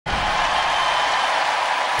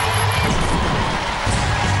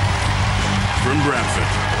From Bradford,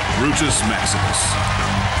 Brutus Maximus.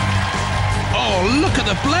 Oh, look at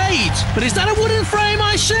the blades! But is that a wooden frame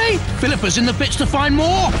I see? Philippa's in the bits to find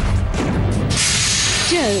more.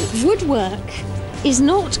 Joe, woodwork is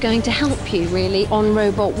not going to help you really on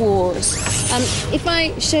Robot Wars. If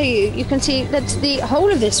I show you, you can see that the whole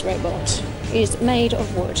of this robot is made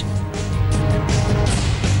of wood.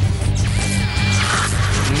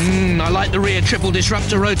 I like the rear triple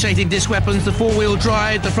disruptor rotating disc weapons, the four-wheel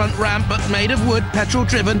drive, the front ramp, but made of wood,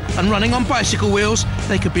 petrol-driven, and running on bicycle wheels.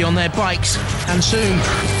 They could be on their bikes, and soon.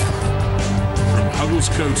 From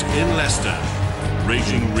Hugglescote in Leicester,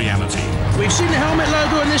 Raging Reality. We've seen the helmet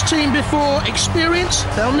logo on this team before. Experience,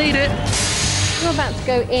 they'll need it. We're about to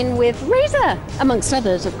go in with Razer, amongst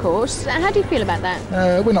others, of course. How do you feel about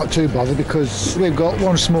that? We're not too bothered because we've got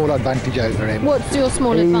one small advantage over him. What's your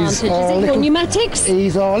small advantage? Is it your pneumatics?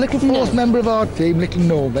 He's our little fourth member of our team, Little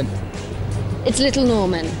Norman. It's Little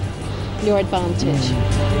Norman, your advantage.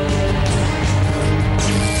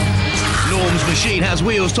 Norm's machine has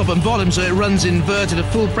wheels, top and bottom, so it runs inverted, a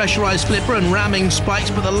full pressurised flipper and ramming spikes,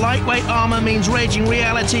 but the lightweight armour means Raging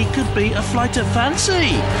Reality could be a flight of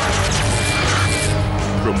fancy.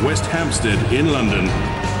 From West Hampstead in London,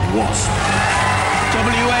 W.A.S.P.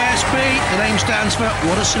 W.A.S.P. The name stands for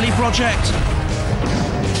What a Silly Project.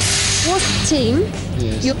 W.A.S.P. team,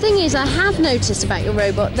 yes. Your thing is, I have noticed about your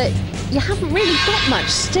robot that you haven't really got much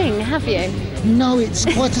sting, have you? No, it's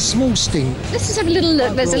quite a small sting. Let's just have a little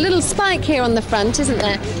look. There's a little spike here on the front, isn't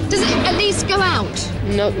there? Does it at least go out?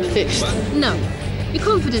 No, fixed. No. You're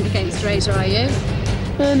confident against Razer, are you?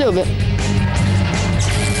 A little bit.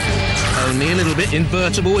 Only a little bit.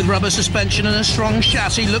 Invertible with rubber suspension and a strong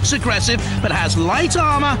chassis, looks aggressive, but has light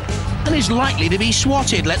armour and is likely to be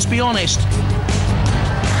swatted, let's be honest.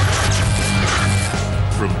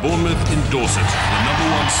 From Bournemouth in Dorset, the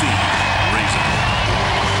 #1 seed, Razer.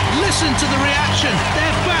 Listen to the reaction.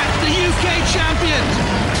 They're back, the UK champions.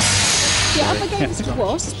 You're up against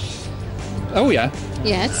W.A.S.P. Oh, yeah.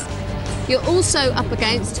 Yes. You're also up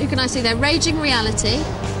against, who can I see there, Raging Reality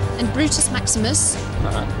and Brutus Maximus.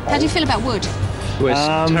 How do you feel about wood? We're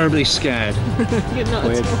terribly scared. You're not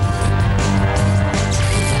at all.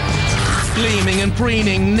 Gleaming and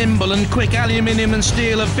preening, nimble and quick, aluminium and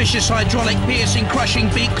steel, a vicious hydraulic, piercing, crushing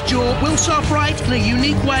beak, jaw, will serve right in a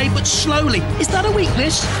unique way, but slowly. Is that a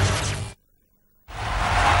weakness?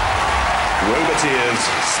 Roboteers,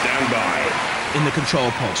 stand by. In the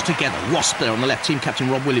control pods, together, W.A.S.P. there on the left, team captain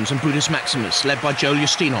Rob Williams and Brutus Maximus, led by Joe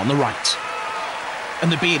Justina on the right.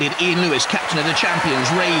 And the bearded Ian Lewis, captain of the champions,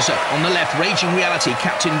 Razer on the left, Raging Reality,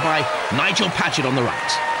 captained by Nigel Paget on the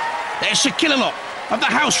right. There's a killer lot of the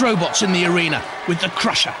house robots in the arena, with the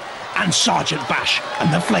Crusher and Sergeant Bash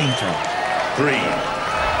and the Flamethrower. 3, 2, 1,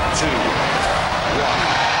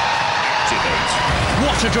 activate.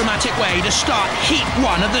 What a dramatic way to start Heat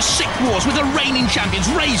 1 of the Sick Wars with the reigning champions,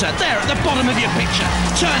 Razer, there at the bottom of your picture,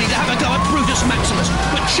 turning to have a go at Brutus Maximus,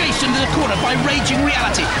 but chased into the corner by Raging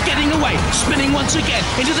Reality, getting away, spinning once again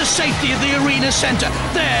into the safety of the arena centre.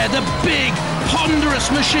 There, the big, ponderous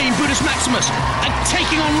machine, Brutus Maximus, and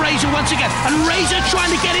taking on Razer once again, and Razer trying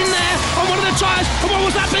to get in there on one of the tyres, and what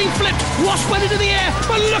was that being flipped? W.A.S.P. went into the air,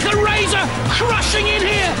 but look at Razer crushing in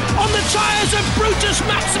here on the tyres of Brutus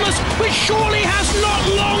Maximus, which surely has not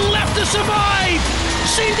long left to survive.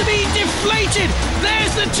 Seem to be deflated.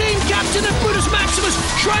 There's the team captain of Brutus Maximus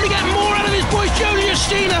trying to get more out of his boy Joe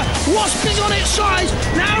Justina. W.A.S.P. is on its side.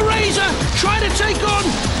 Now Razer trying to take on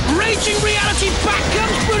Raging Reality. Back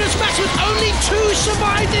comes Brutus Maximus. Only 2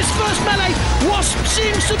 survived this first melee. W.A.S.P.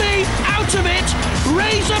 seems to be out of it.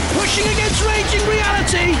 Razer pushing against Raging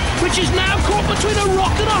Reality, which is now caught between a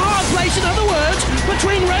rock and a hard place. In other words,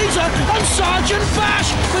 between Razer and Sergeant Bash,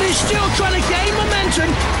 but he's still trying to gain momentum.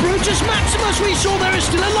 Brutus Maximus, we saw there, is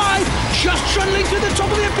still alive, just trundling through the top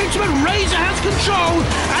of the picture, but Razer has control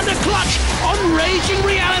and a clutch on Raging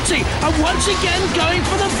Reality, and once again going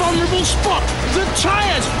for the vulnerable spot. The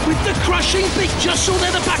tyres with the crushing beak. Just saw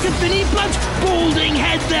there the back of Vinnie Blunt's balding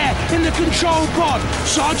head there in the control pod.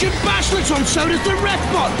 Sergeant Bash looks on, so does the ref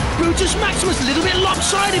pod. Brutus Maximus a little bit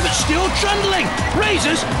lopsided, but still trundling.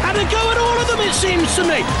 Razer's had a go at all of them, it seems to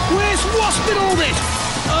me. Where's W.A.S.P. in all this?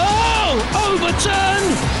 Oh,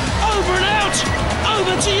 overturned, over and out.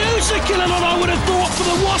 Over to you, Sir Killer Lot, I would have thought, for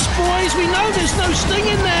the W.A.S.P. boys. We know there's no sting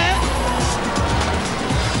in there.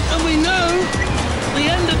 And we know the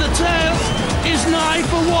end of the tail is nigh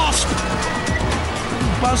for W.A.S.P.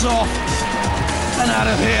 Buzz off and out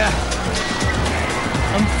of here.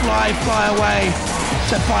 And fly away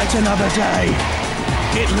to fight another day.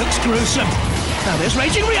 It looks gruesome. Now there's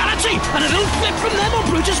Raging Reality, and a little flip from them on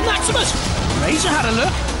Brutus Maximus. Razer Razer had a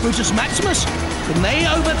look. Brutus Maximus. Can they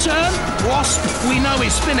overturn? W.A.S.P, we know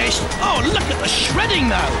is finished. Oh, look at the shredding,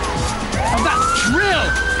 though, of that drill.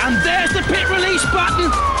 And there's the pit release button.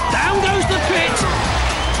 Down goes the pit.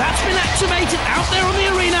 That's been activated out there on the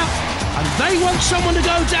arena. And they want someone to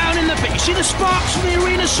go down in the pit. You see the sparks from the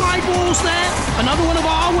arena sidewalls there? Another one of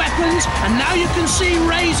our weapons. And now you can see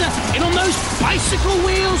Razer in on those bicycle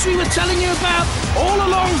wheels we were telling you about. All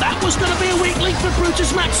along, that was going to be a weak link for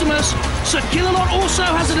Brutus Maximus. Sir Killalot also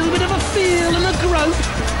has a little bit of a feel and a grope.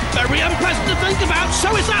 Very unpleasant to think about.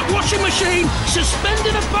 So is that washing machine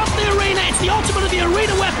suspended above the arena. It's the ultimate of the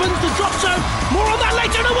arena weapons, the drop zone. More on that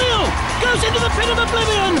later in a wheel. Goes into the pit of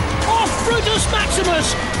oblivion. Off Brutus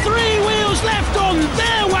Maximus. 3 wheels left on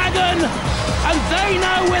their wagon. And they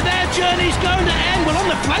know where their journey's going to end. Well,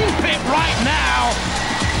 on the flame pit right now.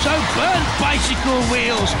 So burnt bicycle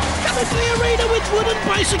wheels. Coming to the arena with wooden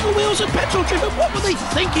bicycle wheels and petrol driven. What were they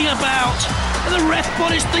thinking about? And the ref bot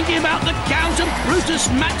is thinking about the count, and Brutus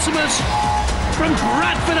Maximus from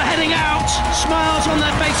Bradford are heading out. Smiles on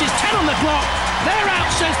their faces, 10 on the clock. They're out,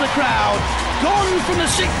 says the crowd. Gone from the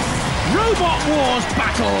 6 Robot Wars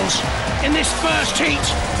battles in this first heat.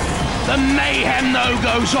 The mayhem, though,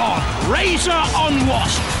 goes on. Razer on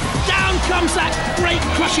W.A.S.P. Down comes that great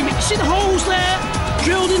crushing. You see the holes there?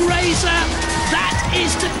 Drilled in Razer. That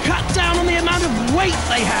is to cut down on the amount of weight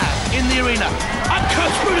they have in the arena. Up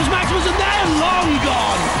comes Brutus Maximus, and they're long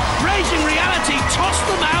gone. Raging Reality tossed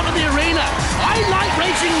them out of the arena. I like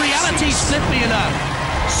Raging Reality, Slippy, you know.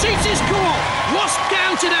 Seats is caught. W.A.S.P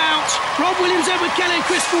counted out. Rob Williams, Edward Kelly, and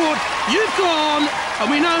Chris Ford, you've gone. And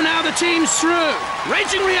we know now the team's through.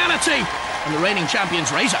 Raging Reality and the reigning champions,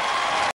 Razer.